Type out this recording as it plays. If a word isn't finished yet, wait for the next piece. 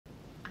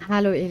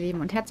Hallo ihr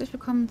Lieben und herzlich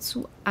willkommen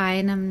zu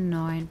einem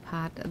neuen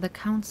Part, The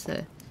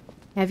Council.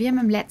 Ja, wir haben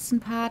im letzten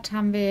Part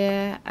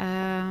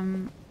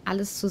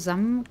alles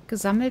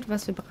zusammengesammelt,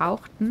 was wir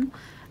brauchten,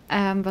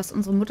 was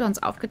unsere Mutter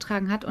uns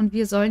aufgetragen hat, und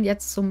wir sollen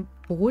jetzt zum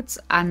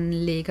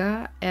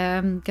Bootsanleger.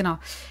 Genau,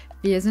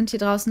 wir sind hier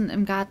draußen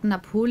im Garten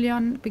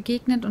Napoleon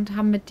begegnet und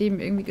haben mit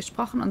dem irgendwie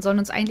gesprochen und sollen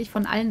uns eigentlich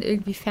von allen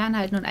irgendwie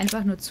fernhalten und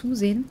einfach nur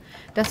zusehen,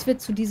 dass wir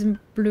zu diesem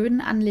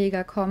blöden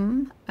Anleger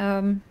kommen.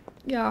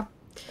 Ja.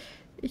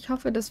 Ich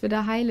hoffe, dass wir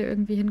da heile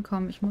irgendwie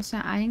hinkommen. Ich muss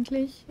ja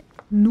eigentlich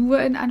nur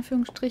in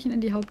Anführungsstrichen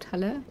in die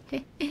Haupthalle.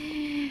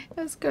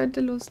 Das könnte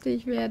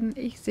lustig werden.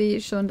 Ich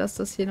sehe schon, dass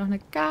das hier noch eine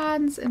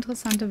ganz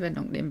interessante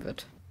Wendung nehmen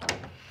wird.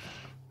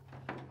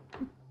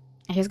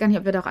 Ich weiß gar nicht,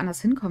 ob wir da auch anders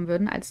hinkommen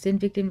würden, als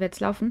den Weg, den wir jetzt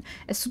laufen.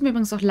 Es tut mir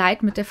übrigens auch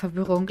leid mit der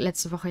Verwirrung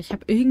letzte Woche. Ich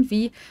habe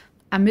irgendwie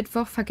am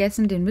Mittwoch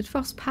vergessen, den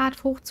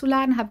Mittwochspart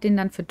hochzuladen, habe den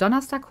dann für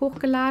Donnerstag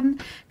hochgeladen,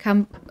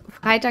 kam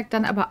Freitag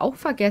dann aber auch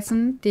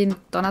vergessen, den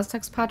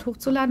Donnerstagspart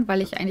hochzuladen, weil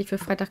ich eigentlich für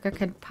Freitag gar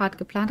keinen Part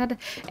geplant hatte.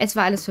 Es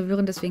war alles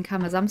verwirrend, deswegen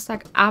kam er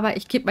Samstag, aber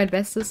ich gebe mein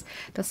Bestes,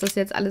 dass das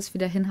jetzt alles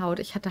wieder hinhaut.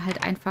 Ich hatte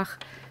halt einfach,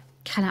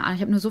 keine Ahnung,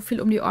 ich habe nur so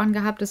viel um die Ohren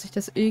gehabt, dass ich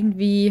das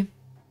irgendwie,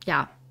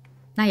 ja,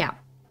 naja,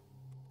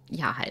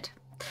 ja halt,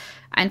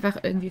 einfach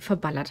irgendwie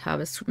verballert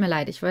habe. Es tut mir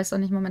leid. Ich weiß auch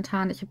nicht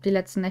momentan. Ich habe die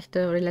letzten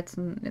Nächte oder jetzt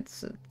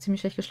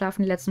ziemlich schlecht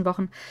geschlafen, die letzten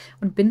Wochen,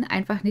 und bin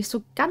einfach nicht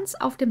so ganz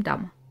auf dem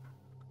Damm.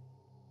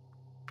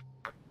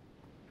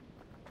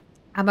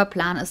 Aber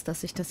Plan ist,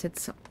 dass ich das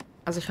jetzt,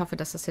 also ich hoffe,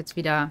 dass das jetzt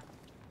wieder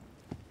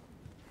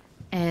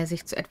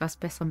sich zu etwas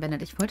Besserem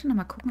wendet. Ich wollte noch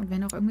mal gucken, ob wir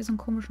noch irgendwie so einen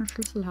komischen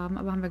Schlüssel haben,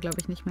 aber haben wir,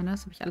 glaube ich, nicht mehr. Ne?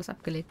 Das habe ich alles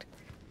abgelegt.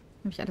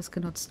 Habe ich alles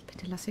genutzt.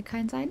 Bitte lass hier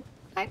keinen sein.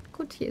 Nein,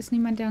 gut, hier ist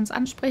niemand, der uns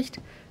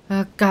anspricht.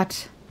 Oh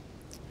Gott.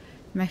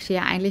 Ich möchte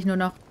ja eigentlich nur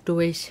noch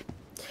durch.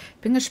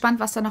 Bin gespannt,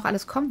 was da noch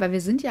alles kommt, weil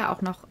wir sind ja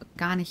auch noch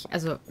gar nicht,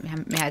 also wir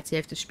haben mehr als die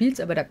Hälfte des Spiels,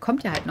 aber da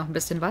kommt ja halt noch ein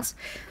bisschen was.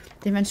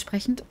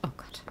 Dementsprechend, oh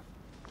Gott.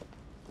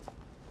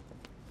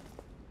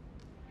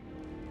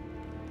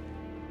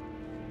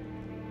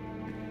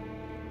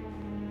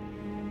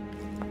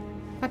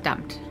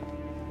 Verdammt.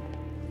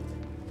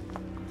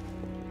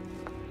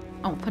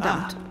 Oh,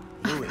 verdammt.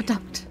 Louis.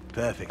 Verdammt.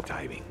 Perfect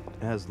timing.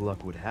 As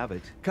luck would have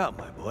it. Come,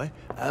 my boy.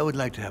 I would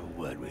like to have a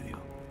word with you.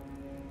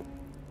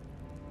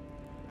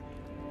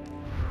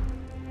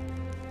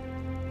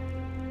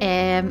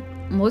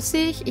 Muss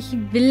ich? Ich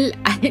will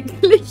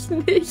eigentlich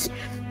nicht.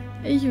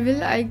 Ich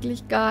will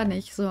eigentlich gar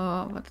nicht. So,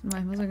 warte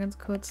mal, ich muss mal ganz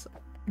kurz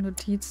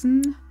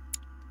Notizen.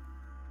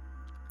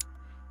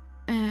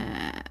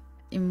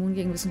 Immun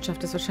gegen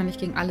Wissenschaft ist wahrscheinlich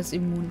gegen alles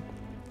immun.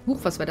 Huch,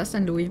 was war das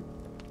denn, Louis?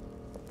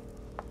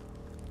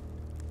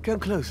 Come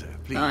closer,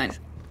 please. Nein.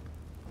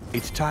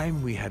 It's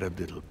time we had a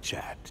little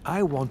chat.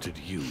 I wanted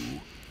you...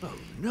 Oh,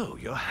 no,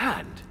 your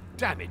hand.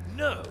 Damn it,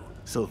 no.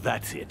 So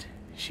that's it.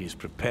 She's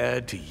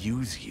prepared to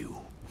use you.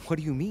 What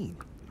do you mean?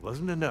 It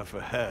wasn't enough for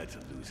her to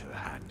lose her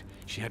hand.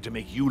 She had to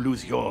make you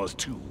lose yours,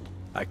 too.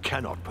 I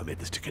cannot permit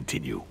this to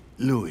continue.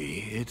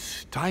 Louis,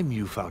 it's time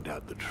you found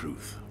out the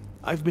truth.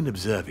 I've been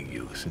observing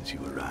you since you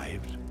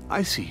arrived.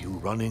 I see you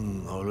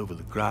running all over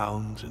the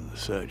grounds in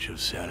search of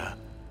Sarah.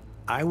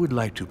 I would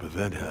like to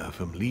prevent her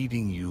from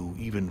leading you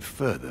even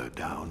further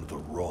down the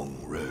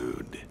wrong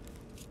road.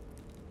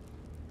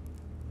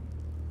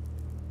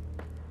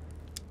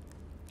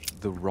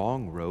 The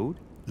wrong road?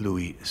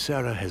 Louis,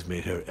 Sarah has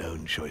made her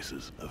own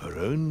choices of her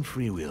own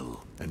free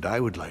will, and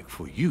I would like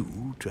for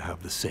you to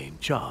have the same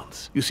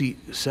chance. You see,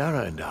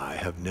 Sarah and I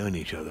have known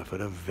each other for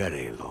a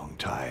very long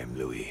time,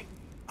 Louis.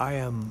 I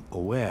am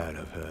aware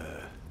of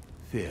her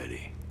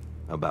theory.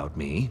 About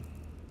me,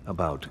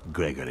 about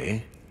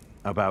Gregory,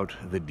 about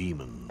the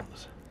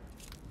demons.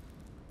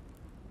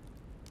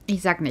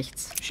 Ich sag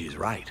nichts. She's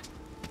right.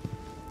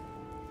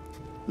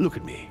 Look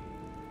at me.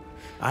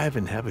 I have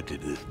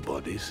inhabited this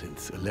body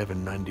since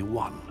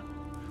 1191.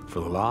 For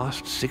the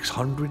last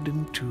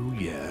 602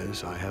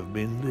 years, I have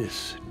been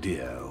this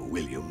dear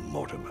William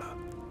Mortimer.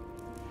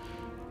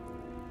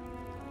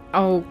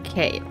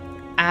 Okay.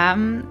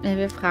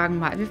 Wir fangen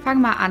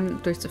mal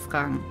an,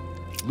 durchzufragen.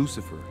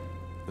 Lucifer,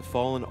 the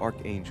fallen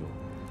archangel,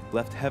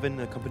 left heaven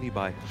accompanied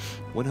by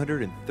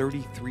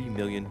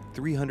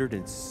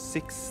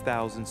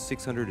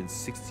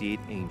 133,306,668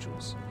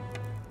 angels.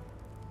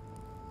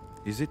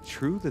 Is it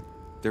true that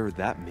there are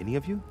that many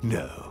of you?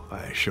 No,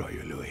 I assure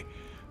you, Louis.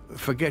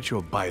 Forget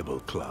your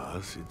Bible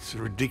class. It's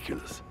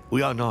ridiculous.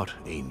 We are not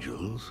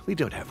angels. We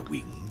don't have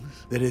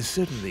wings. There is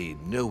certainly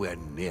nowhere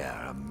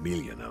near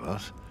 1,000,000 of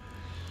us.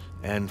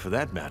 And for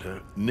that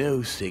matter,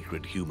 no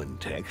sacred human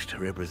text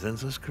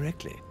represents us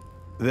correctly.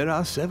 There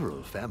are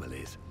several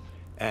families,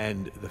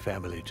 and the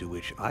family to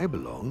which I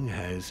belong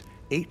has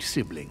 8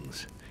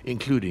 siblings,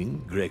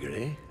 including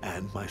Gregory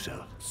and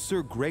myself.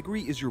 Sir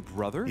Gregory is your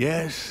brother?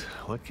 Yes,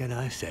 what can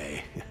I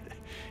say?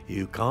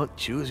 You can't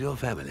choose your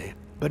family.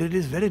 But it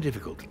is very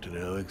difficult to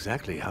know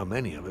exactly how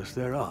many of us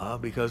there are,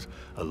 because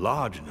a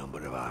large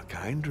number of our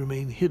kind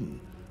remain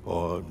hidden,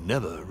 or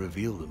never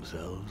reveal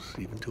themselves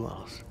even to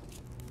us.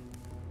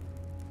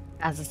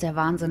 Das ist der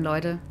Wahnsinn,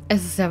 Leute.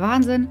 Es ist der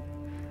Wahnsinn.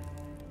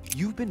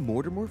 You've been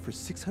Mortimer for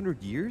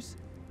 600 years?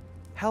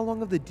 How long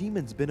have the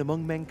demons been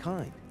among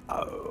mankind?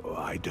 Oh,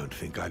 I don't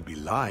think I'd be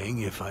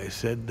lying if I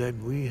said that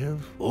we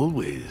have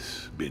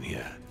always been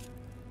here.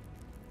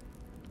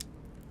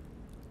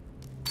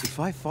 If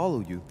I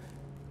follow you,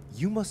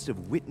 you must have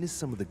witnessed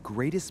some of the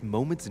greatest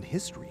moments in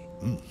history.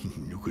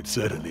 You could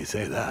certainly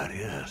say that,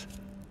 yes.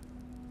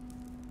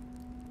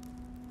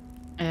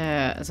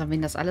 Sollen wir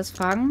ihn das alles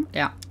fragen?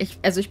 Ja,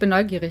 ich bin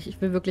neugierig. Ich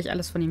will wirklich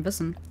alles von ihm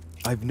wissen.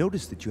 I've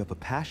noticed that you have a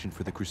passion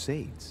for the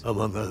Crusades.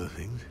 Among other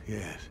things,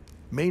 yes.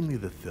 Mainly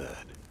the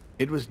third.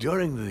 It was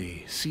during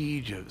the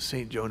siege of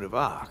St. Joan of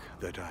Arc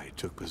that I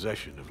took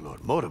possession of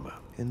Lord Mortimer.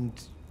 And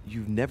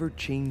you've never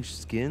changed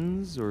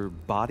skins or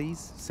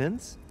bodies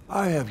since?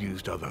 I have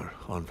used other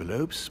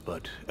envelopes,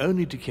 but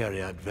only to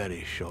carry out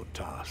very short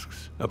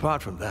tasks.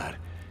 Apart from that,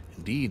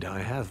 indeed, I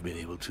have been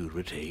able to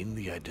retain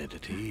the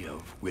identity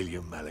of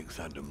William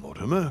Alexander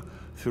Mortimer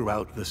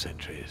throughout the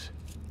centuries.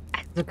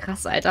 Also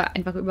krass, Alter.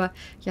 Einfach über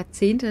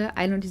Jahrzehnte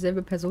ein und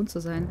dieselbe Person zu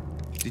sein.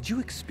 Did you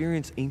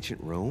experience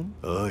ancient Rome?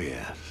 Oh,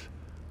 yes.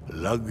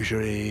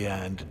 Luxury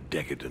and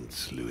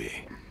decadence,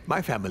 Louis.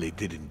 My family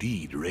did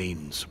indeed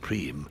reign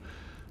supreme,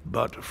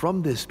 but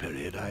from this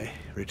period I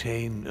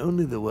retain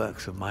only the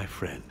works of my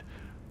friend,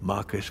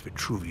 Marcus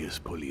Vitruvius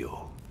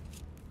Pollio.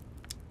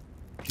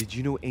 Did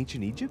you know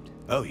ancient Egypt?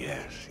 Oh,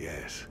 yes,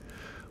 yes.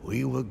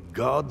 We were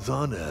gods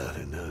on earth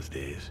in those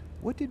days.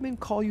 What did men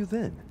call you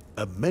then?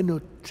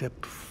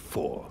 Amenhotep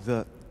IV.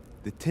 The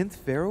 10th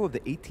pharaoh of the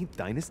 18th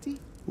dynasty?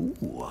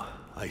 Ooh,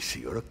 I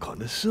see you're a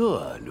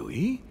connoisseur,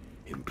 Louis.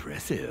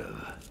 Impressive.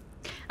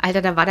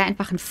 Alter, da war der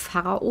einfach ein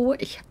Pharao.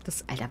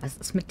 Alter, was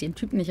ist mit dem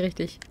Typen nicht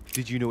richtig?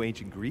 Did you know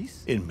ancient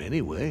Greece? In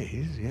many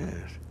ways,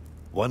 yes.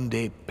 One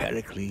day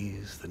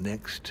Pericles, the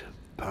next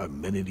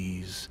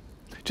Parmenides.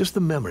 Just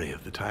the memory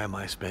of the time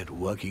I spent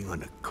working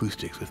on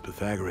acoustics with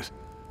Pythagoras.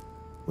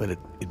 Well,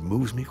 it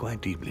moves me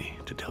quite deeply,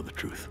 to tell the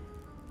truth.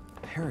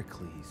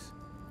 Pericles.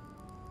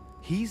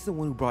 He's the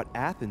one who brought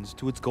Athens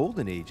to its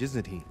golden age,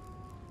 isn't he?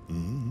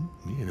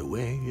 In a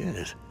way,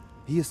 yes.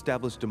 He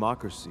established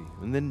democracy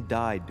and then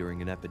died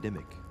during an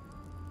epidemic.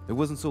 It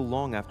wasn't so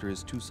long after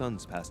his 2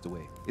 sons passed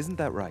away. Isn't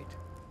that right?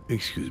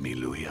 Excuse me,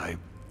 Louis.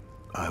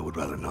 I would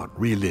rather not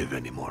relive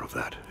any more of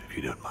that, if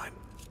you don't mind.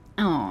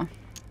 Oh.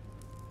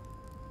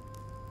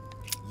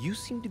 You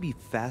seem to be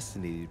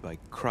fascinated by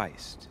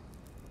Christ.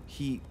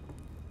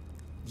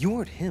 You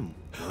aren't him,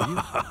 are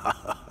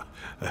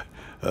you?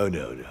 Oh,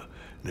 no,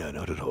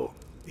 not at all.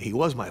 He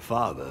was my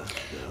father,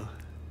 though.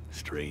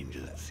 Strange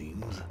as it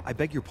seems. I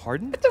beg your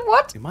pardon?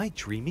 What? Am I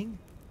dreaming?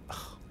 Ugh,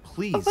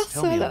 please Was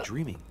tell me soll I'm er?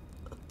 dreaming.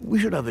 We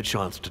should have the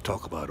chance to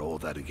talk about all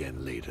that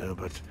again later,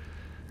 but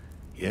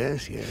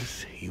yes,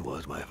 he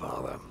was my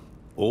father.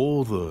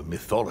 All the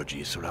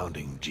mythology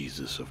surrounding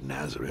Jesus of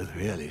Nazareth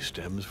really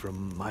stems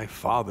from my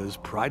father's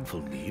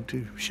prideful need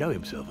to show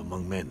himself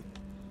among men.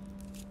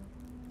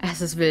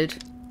 Es ist wild.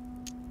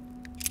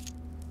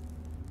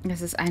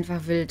 Es ist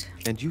einfach wild.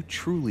 And you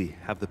truly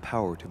have the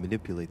power to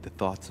manipulate the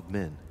thoughts of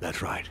men.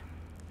 That's right.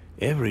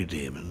 Every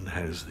demon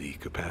has the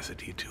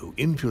capacity to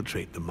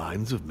infiltrate the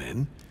minds of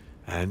men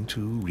and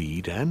to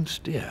read and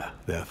steer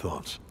their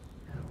thoughts.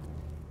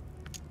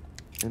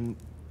 And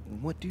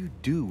what do you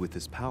do with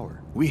this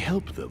power? We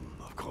help them,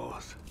 of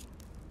course.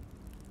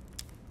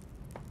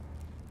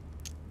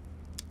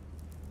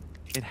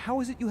 And how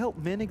is it you help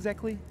men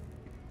exactly?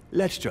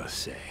 Let's just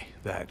say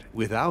that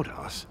without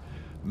us,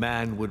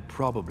 man would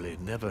probably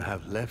never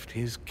have left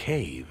his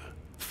cave.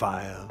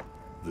 Fire,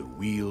 the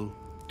wheel,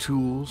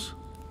 tools,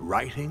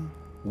 writing.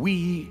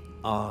 We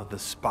are the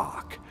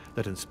spark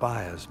that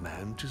inspires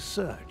man to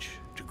search,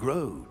 to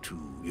grow, to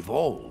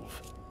evolve.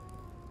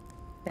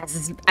 Das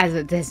ist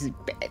ein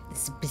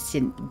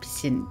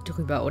bisschen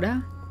drüber,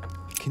 oder?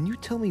 Can you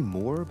tell me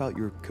more about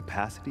your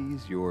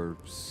capacities, your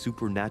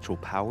supernatural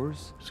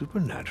powers?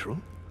 Supernatural?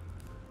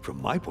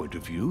 From my point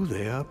of view,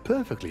 they are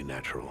perfectly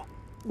natural.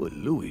 Well,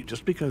 Louis,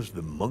 just because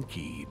the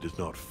monkey does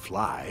not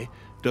fly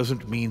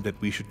doesn't mean that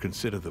we should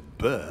consider the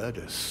bird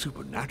a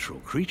supernatural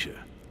creature.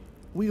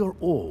 We are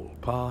all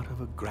part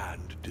of a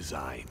grand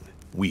design.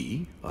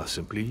 We are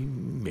simply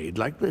made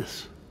like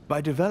this.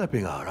 By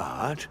developing our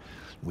art,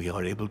 we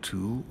are able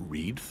to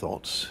read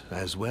thoughts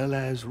as well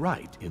as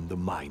write in the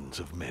minds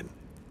of men.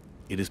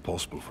 It is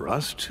possible for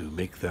us to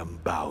make them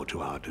bow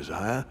to our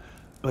desire,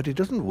 but it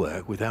doesn't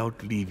work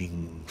without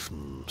leaving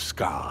some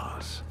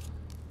scars.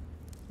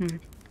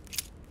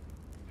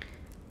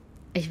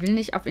 Ich will ihn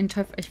nicht auf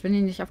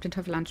den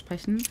Teufel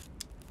ansprechen.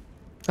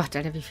 Gott,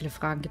 Alter, wie viele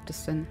Fragen gibt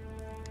es denn?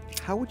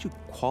 How would you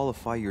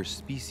qualify your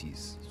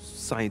species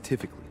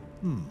scientifically?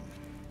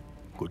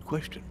 Good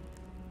question.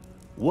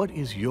 What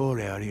is your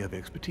area of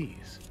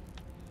expertise?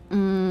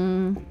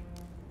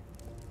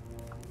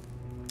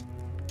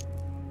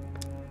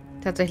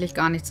 Tatsächlich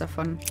gar nichts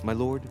davon. My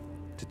lord,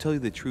 to tell you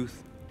the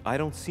truth, I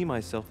don't see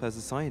myself as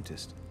a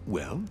scientist.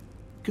 Well,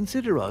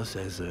 consider us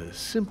as a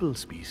simple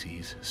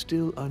species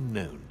still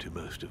unknown to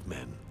most of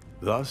men.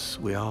 Thus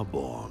we are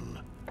born.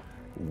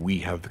 We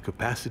have the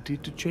capacity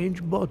to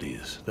change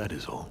bodies, that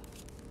is all.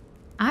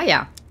 Ah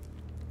ja.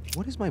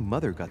 What has my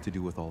mother got to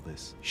do with all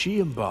this? She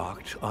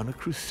embarked on a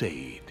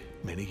crusade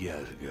many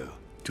years ago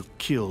to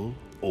kill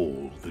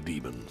all the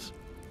demons.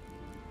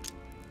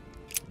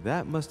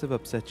 That must have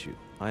upset you.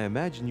 I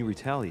imagine you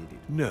retaliated.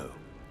 No,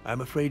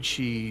 I'm afraid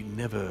she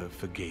never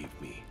forgave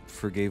me.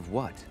 Forgave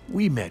what?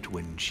 We met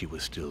when she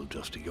was still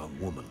just a young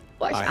woman.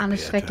 Boah, ich I ahne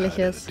appeared to her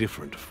in a Schreckliches.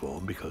 different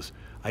form because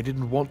I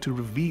didn't want to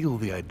reveal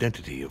the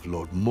identity of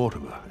Lord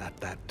Mortimer at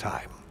that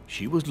time.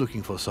 She was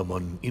looking for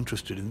someone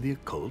interested in the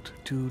occult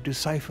to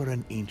decipher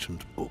an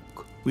ancient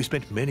book. We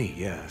spent many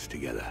years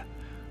together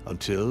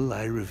until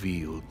I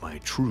revealed my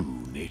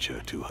true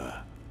nature to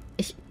her.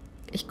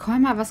 Ich call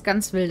mal was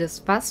ganz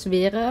Wildes. Was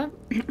wäre,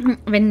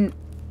 wenn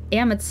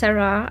er mit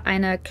Sarah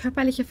eine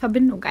körperliche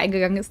Verbindung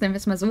eingegangen ist, nennen wir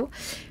es mal so,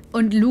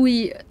 und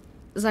Louis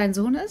sein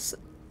Sohn ist?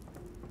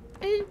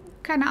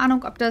 Keine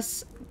Ahnung, ob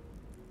das...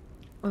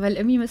 Weil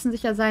irgendwie müssen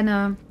sich ja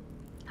seine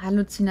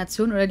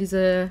Halluzinationen oder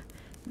diese...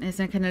 Es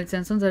sind ja keine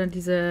Halluzinationen, sondern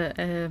diese...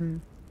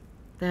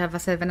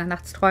 was er, wenn er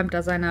nachts träumt,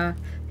 da seine...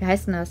 Wie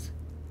heißt denn das?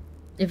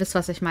 Ihr wisst,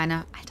 was ich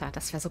meine. Alter,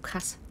 das wäre so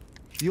krass.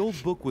 The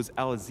old book was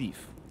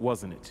Al-Azif,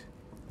 wasn't it?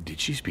 Did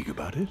she speak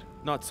about it?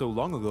 Not so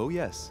long ago,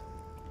 yes.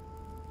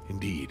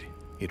 Indeed,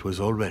 it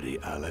was already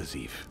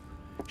Al-Azif.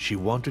 She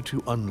wanted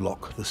to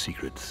unlock the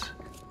secrets.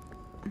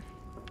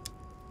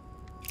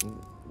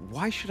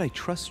 Why should I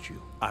trust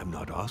you? I'm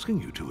not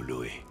asking you to,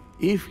 Louis.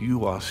 If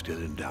you are still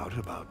in doubt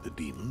about the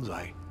demons,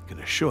 I can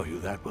assure you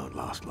that won't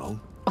last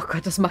long. Oh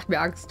Gott, das macht mir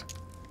Angst.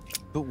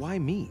 But why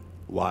me?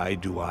 Why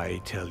do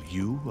I tell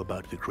you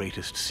about the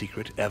greatest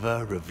secret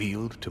ever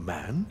revealed to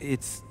man?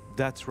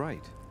 That's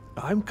right.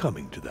 I'm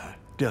coming to that.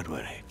 Don't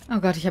worry. Oh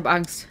Gott, ich habe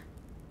Angst.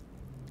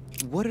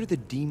 What are the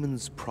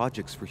demons'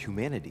 projects for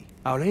humanity?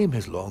 Our aim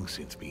has long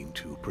since been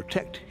to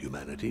protect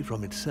humanity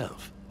from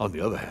itself. On the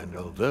other hand,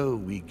 although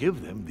we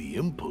give them the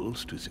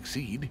impulse to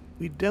succeed,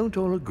 we don't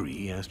all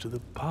agree as to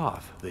the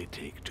path they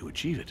take to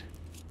achieve it.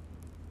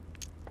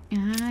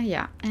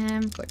 Ja,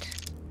 gut.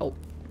 Oh.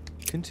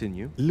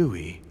 Continue.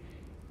 Louis,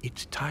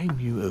 it's time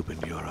you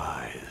opened your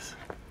eyes.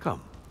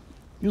 Come,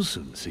 you'll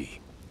soon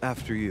see.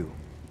 After you.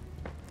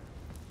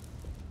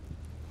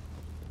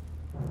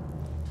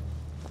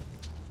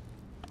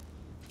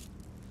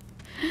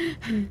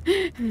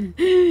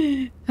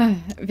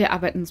 Wir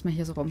arbeiten uns mal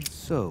hier so rum.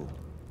 So,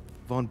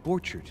 von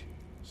Borchert,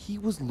 he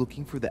was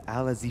looking for the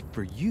Al-Azif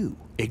for you.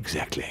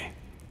 Exactly.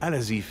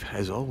 Al-Azif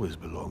has always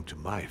belonged to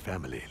my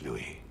family,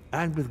 Louis.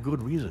 And with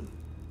good reason.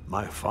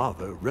 My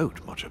father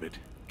wrote much of it.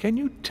 Can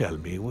you tell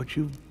me what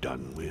you've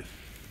done with...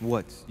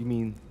 What, you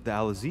mean the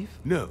Al-Azif?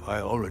 No, I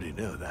already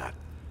know that.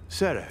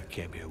 Sarah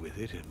came here with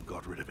it and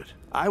got rid of it.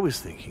 I was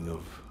thinking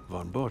of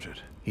von Borchert.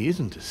 He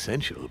isn't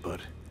essential,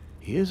 but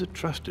he is a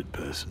trusted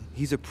person.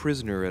 He's a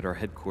prisoner at our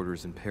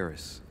headquarters in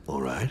Paris.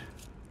 All right.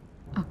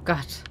 Oh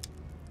Gott.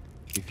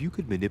 If you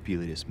could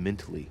manipulate us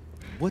mentally,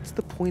 what's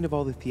the point of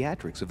all the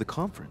theatrics of the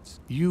conference?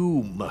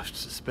 You must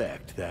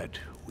suspect that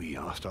we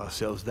asked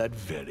ourselves that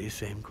very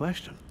same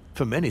question.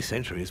 For many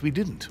centuries, we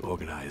didn't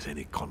organize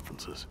any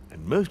conferences,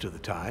 and most of the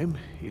time,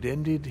 it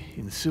ended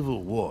in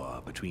civil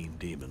war between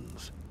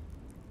demons.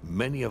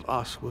 Many of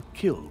us were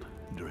killed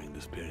during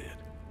this period.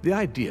 The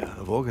idea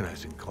of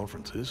organizing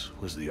conferences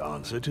was the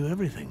answer to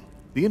everything.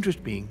 The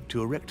interest being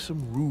to erect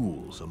some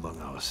rules among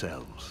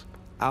ourselves.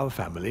 Our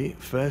family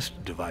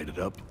first divided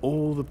up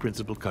all the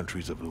principal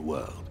countries of the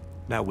world.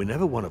 Now,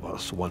 whenever one of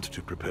us wanted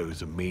to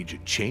propose a major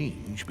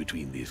change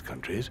between these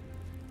countries,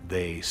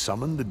 they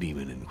summon the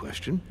demon in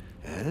question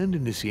and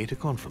initiate a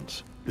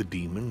conference. The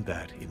demon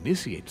that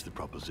initiates the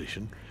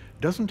proposition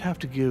doesn't have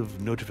to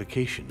give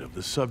notification of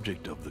the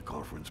subject of the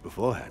conference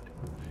beforehand.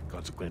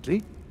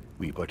 Consequently,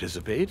 we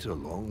participate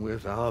along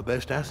with our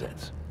best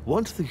assets.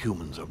 Once the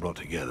humans are brought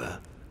together,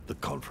 the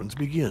conference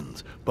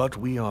begins, but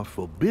we are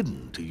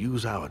forbidden to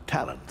use our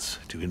talents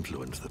to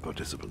influence the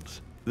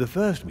participants. The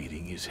first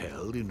meeting is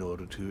held in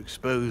order to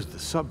expose the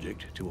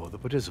subject to all the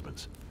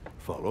participants,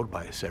 followed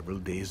by several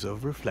days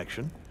of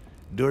reflection,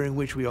 during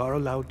which we are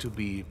allowed to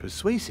be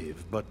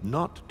persuasive but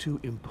not to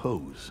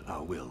impose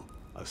our will.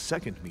 A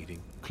second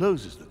meeting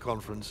closes the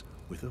conference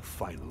with a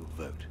final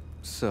vote.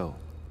 So,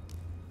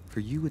 for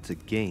you it's a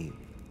game,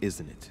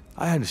 isn't it?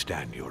 I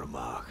understand your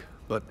remark,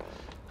 but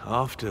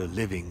after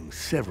living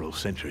several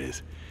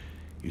centuries,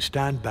 you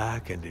stand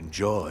back and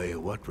enjoy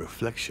what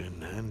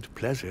reflection and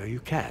pleasure you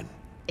can.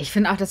 Ich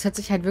finde auch, das hört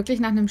sich halt wirklich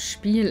nach einem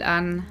Spiel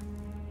an.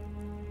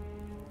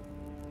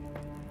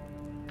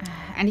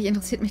 Eigentlich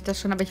interessiert mich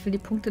das schon, aber ich will die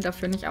Punkte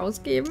dafür nicht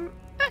ausgeben.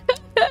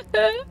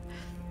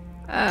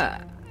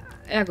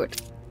 Ja gut.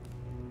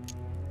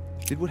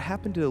 Did what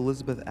happened to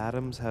Elizabeth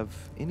Adams have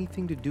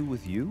anything to do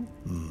with you?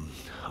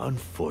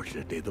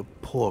 Unfortunately, the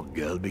poor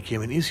girl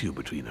became an issue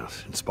between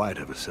us, in spite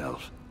of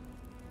herself.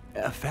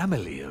 A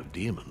family of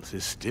demons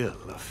is still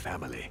a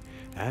family,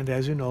 and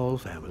as in all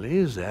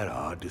families, there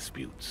are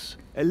disputes.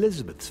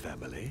 Elizabeth's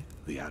family,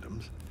 the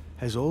Adams,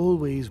 has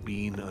always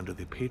been under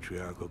the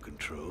patriarchal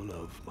control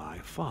of my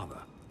father.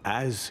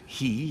 As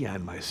he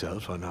and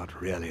myself are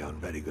not really on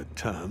very good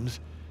terms,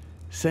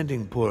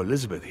 sending poor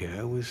Elizabeth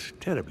here was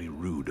terribly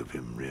rude of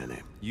him,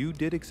 really. You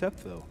did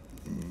accept, though.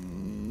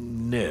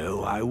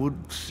 No, I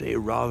would say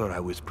rather I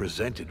was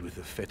presented with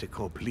a fait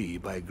accompli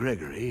by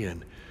Gregory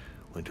and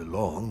went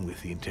along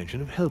with the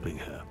intention of helping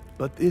her.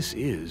 But this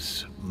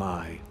is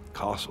my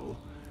castle,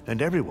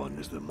 and everyone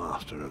is the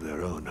master of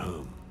their own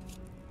home.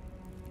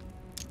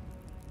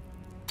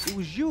 It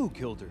was you who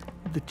killed her.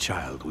 The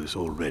child was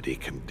already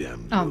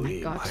condemned, Oh Louis.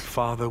 my God. My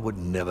father would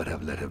never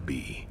have let her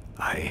be.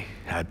 I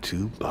had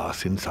to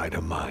pass inside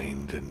her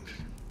mind and,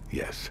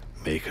 yes,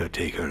 make her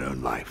take her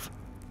own life.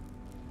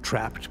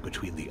 Trapped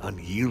between the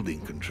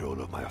unyielding control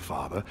of my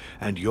father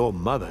and your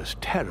mother's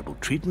terrible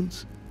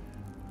treatments,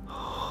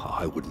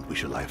 I wouldn't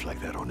wish a life like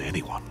that on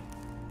anyone.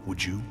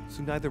 Would you?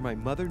 So neither my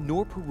mother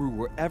nor Peru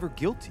were ever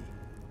guilty.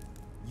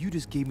 You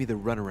just gave me the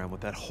runaround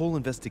with that whole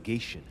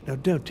investigation. Now,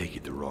 don't take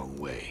it the wrong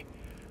way.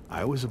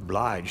 I was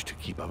obliged to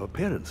keep up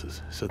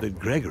appearances so that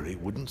Gregory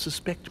wouldn't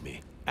suspect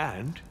me.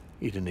 And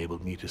it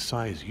enabled me to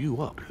size you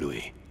up,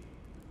 Louis.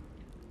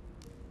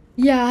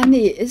 Ja,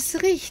 nee,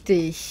 ist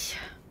richtig.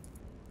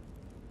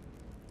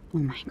 Oh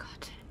mein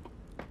Gott.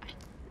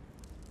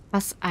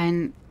 Was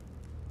ein...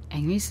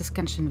 Irgendwie ist das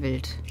ganz schön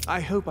wild.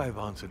 I hope I've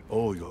answered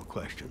all your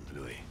questions,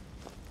 Louis.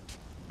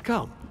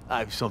 Come,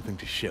 I've something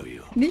to show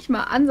you. Nicht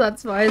mal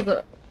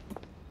ansatzweise.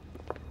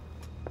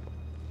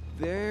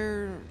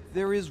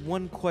 There is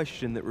one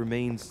question that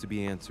remains to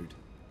be answered.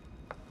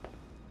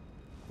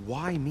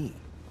 Why me?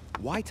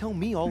 Why tell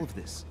me all of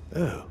this?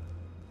 Oh,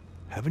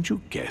 haven't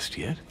you guessed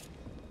yet?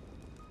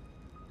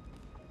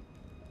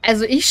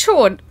 Also ich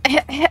schon.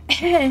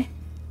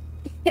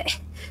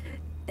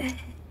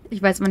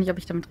 Ich weiß mal nicht, ob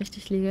ich damit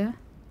richtig liege.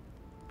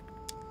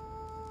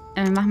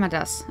 Mach mal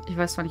das. Ich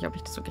weiß zwar nicht, ob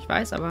ich das wirklich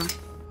weiß, aber...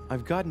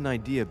 I've got an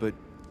idea, but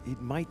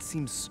it might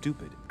seem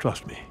stupid.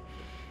 Trust me.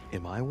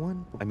 Am I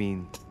one? I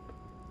mean,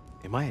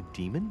 am I a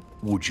demon?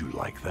 Would you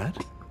like that?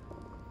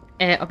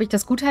 Ob ich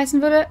das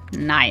gutheißen würde?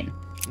 Nein.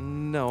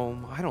 No,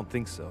 I don't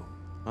think so.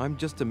 I'm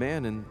just a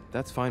man, and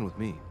that's fine with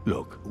me.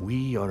 Look,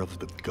 we are of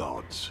the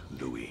gods,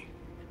 Louis.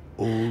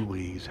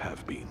 Always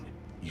have been.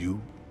 You,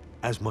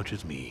 as much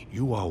as me,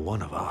 you are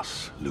one of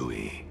us,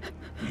 Louis.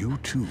 You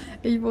too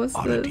Ich wusste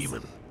are a es.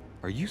 demon.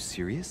 Are you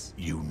serious?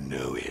 You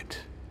know it.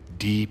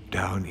 Deep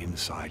down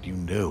inside, you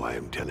know I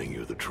am telling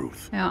you the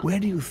truth. Ja. Where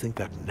do you think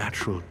that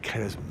natural,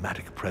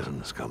 charismatic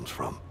presence comes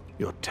from?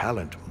 Your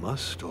talent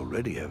must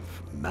already have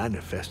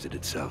manifested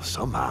itself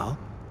somehow.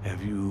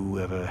 Have you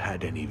ever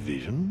had any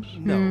visions?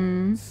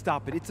 No,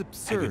 stop it. It's Have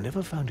absurd. you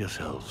never found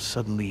yourself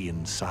suddenly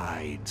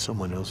inside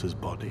someone else's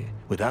body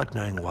without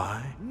knowing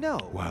why? No.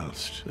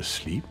 Whilst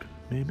asleep,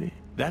 maybe?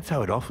 That's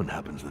how it often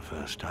happens the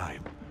first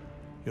time.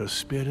 Your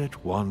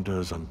spirit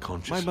wanders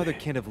unconsciously. My mother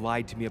can't have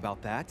lied to me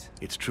about that.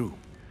 It's true.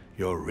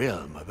 Your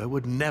real mother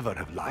would never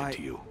have lied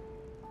to you,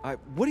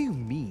 What do you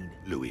mean?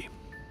 Louis.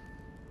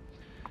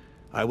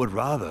 I would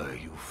rather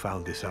you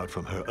found this out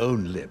from her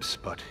own lips,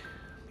 but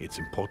it's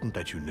important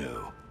that you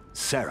know.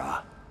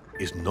 Sarah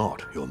is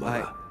not your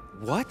mother.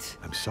 What?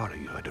 I'm sorry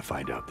you had to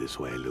find out this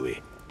way,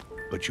 Louis.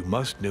 But you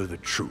must know the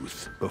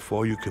truth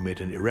before you commit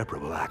an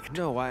irreparable act.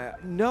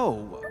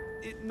 No,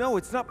 no,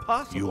 it's not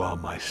possible. You are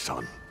my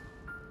son.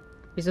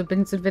 Wieso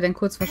sind wir denn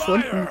kurz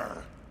verschwunden?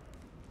 Liar!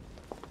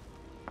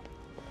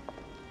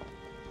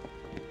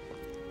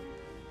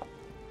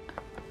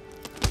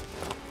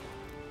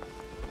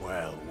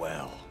 Well,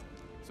 well.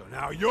 So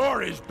now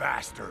you're his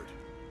bastard.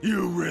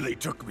 You really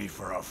took me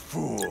for a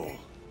fool.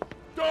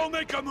 Don't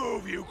make a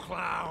move, you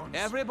clowns!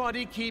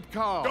 Everybody keep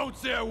calm. Don't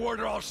say a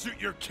word or I'll shoot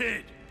your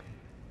kid!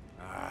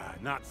 Ah,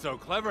 not so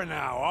clever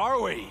now,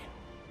 are we?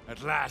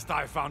 At last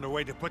I found a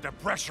way to put the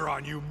pressure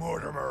on you,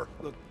 Mortimer.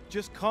 Look,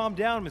 just calm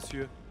down,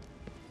 monsieur.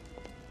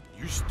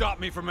 You stopped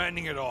me from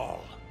ending it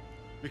all.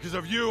 Because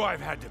of you,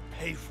 I've had to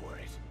pay for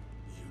it.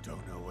 You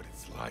don't know what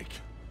it's like.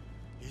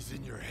 He's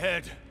in your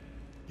head.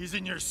 He's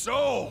in your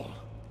soul.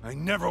 I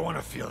never want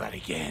to feel that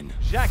again.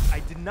 Jack, I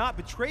did not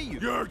betray you.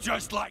 You're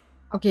just like...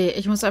 Okay,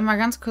 ich muss einmal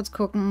ganz kurz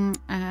gucken,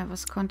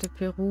 was konnte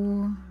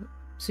Peru?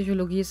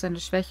 Psychologie ist seine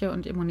Schwäche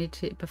und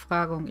Immunität,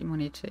 Befragung,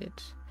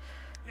 Immunität.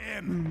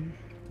 him.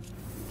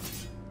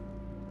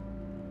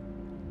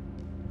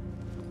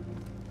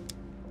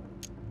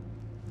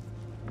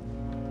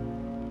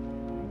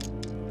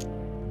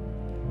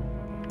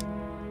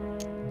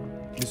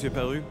 Monsieur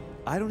Peru,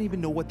 I don't even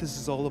know what this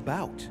is all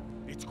about.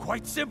 It's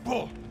quite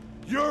simple.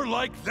 You're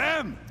like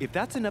them. If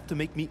that's enough to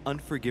make me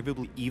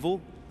unforgivably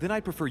evil, then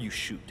I'd prefer you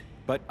shoot.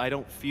 But I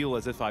don't feel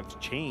as if I've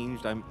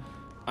changed.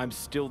 I'm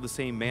still the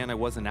same man I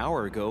was an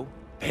hour ago.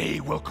 They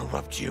will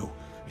corrupt you.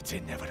 It's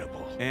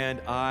inevitable. And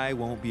I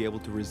won't be able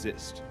to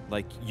resist,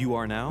 like you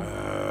are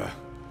now.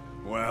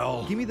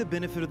 Well... Give me the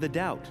benefit of the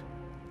doubt.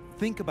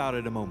 Think about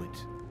it a moment.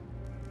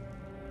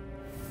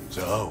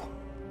 So,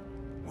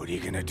 what are you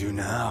gonna do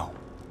now?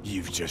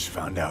 You've just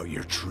found out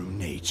your true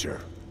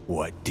nature.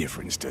 What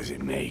difference does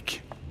it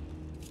make?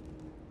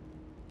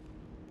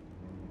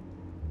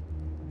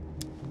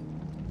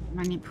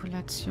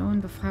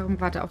 Manipulation, Befragung,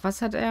 warte, auf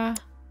was hat er?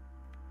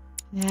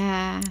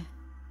 Ja.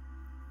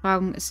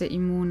 Befragung ist er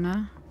immun,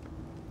 ne?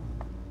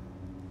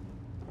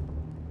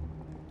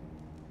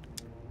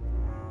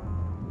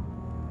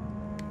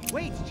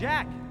 Wait,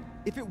 Jack,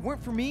 if it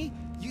weren't for me,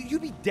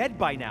 you'd be dead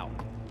by now.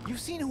 You've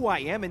seen who I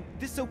am, and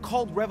this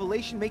so-called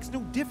revelation makes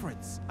no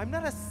difference. I'm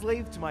not a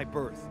slave to my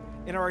birth,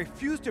 and I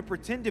refuse to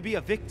pretend to be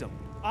a victim.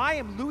 I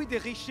am Louis de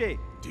Richet.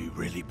 Do you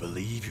really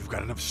believe you've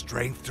got enough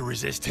strength to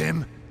resist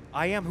him?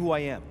 I am who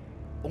I am.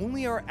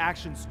 Only our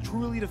actions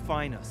truly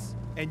define us.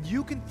 And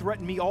you can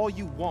threaten me all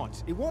you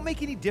want. It won't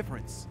make any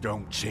difference.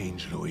 Don't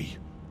change, Louis.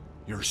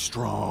 You're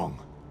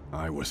strong.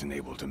 I wasn't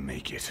able to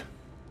make it.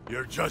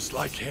 You're just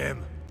like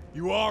him.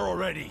 You are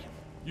already.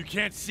 You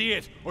can't see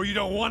it, or you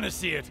don't want to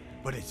see it,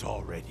 but it's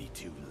already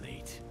too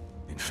late.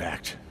 In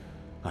fact,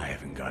 I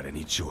haven't got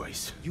any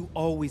choice. You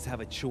always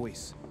have a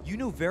choice. You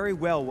know very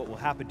well what will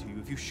happen to you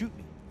if you shoot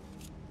me.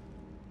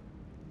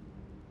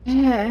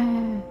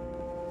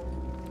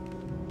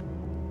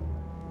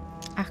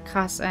 Ach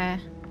krass, ey.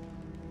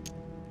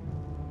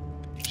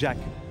 Jack,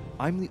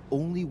 I'm the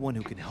only one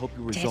who can help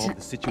you Der resolve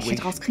the situation.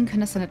 hätte rauskriegen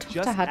können, dass er eine Just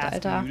Tochter hat,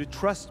 asking Alter. you to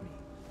trust me.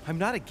 I'm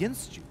not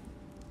against you.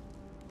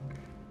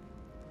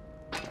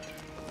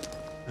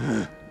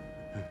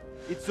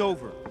 It's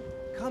over.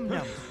 Come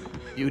now, Monsieur.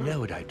 You know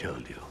what I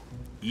told you.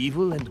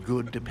 Evil and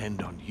good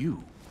depend on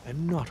you,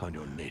 and not on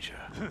your nature.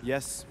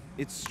 Yes,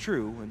 it's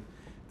true, and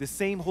the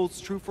same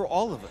holds true for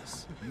all of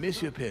us.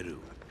 Monsieur Peru,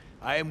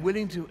 I am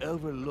willing to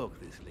overlook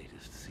this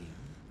latest scene.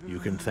 You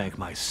can thank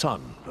my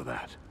son for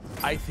that.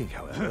 I think,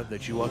 however,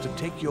 that you ought to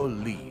take your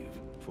leave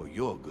for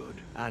your good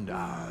and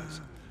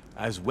ours,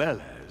 as well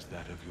as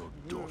that of your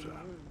daughter.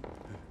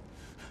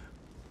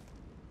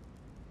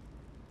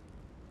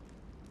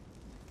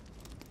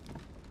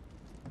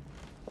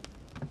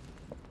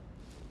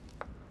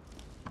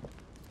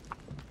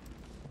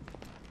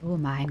 Oh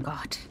mein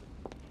Gott.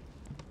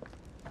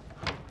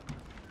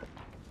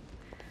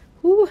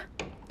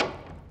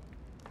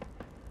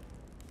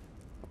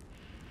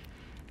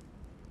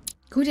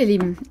 Gut, ihr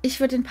Lieben,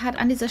 ich würde den Part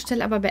an dieser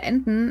Stelle aber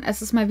beenden.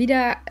 Es ist mal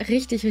wieder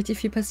richtig, richtig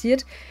viel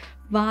passiert.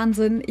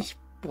 Wahnsinn.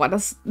 Boah,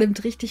 das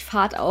nimmt richtig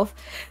Fahrt auf.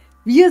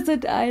 Wir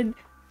sind ein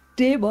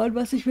Dämon,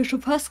 was ich mir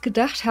schon fast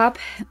gedacht habe.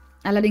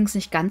 Allerdings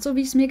nicht ganz so,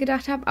 wie ich es mir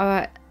gedacht habe,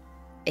 aber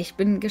ich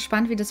bin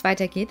gespannt, wie das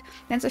weitergeht.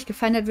 Wenn es euch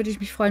gefallen hat, würde ich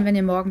mich freuen, wenn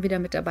ihr morgen wieder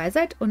mit dabei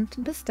seid.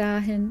 Und bis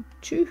dahin,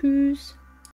 tschüss.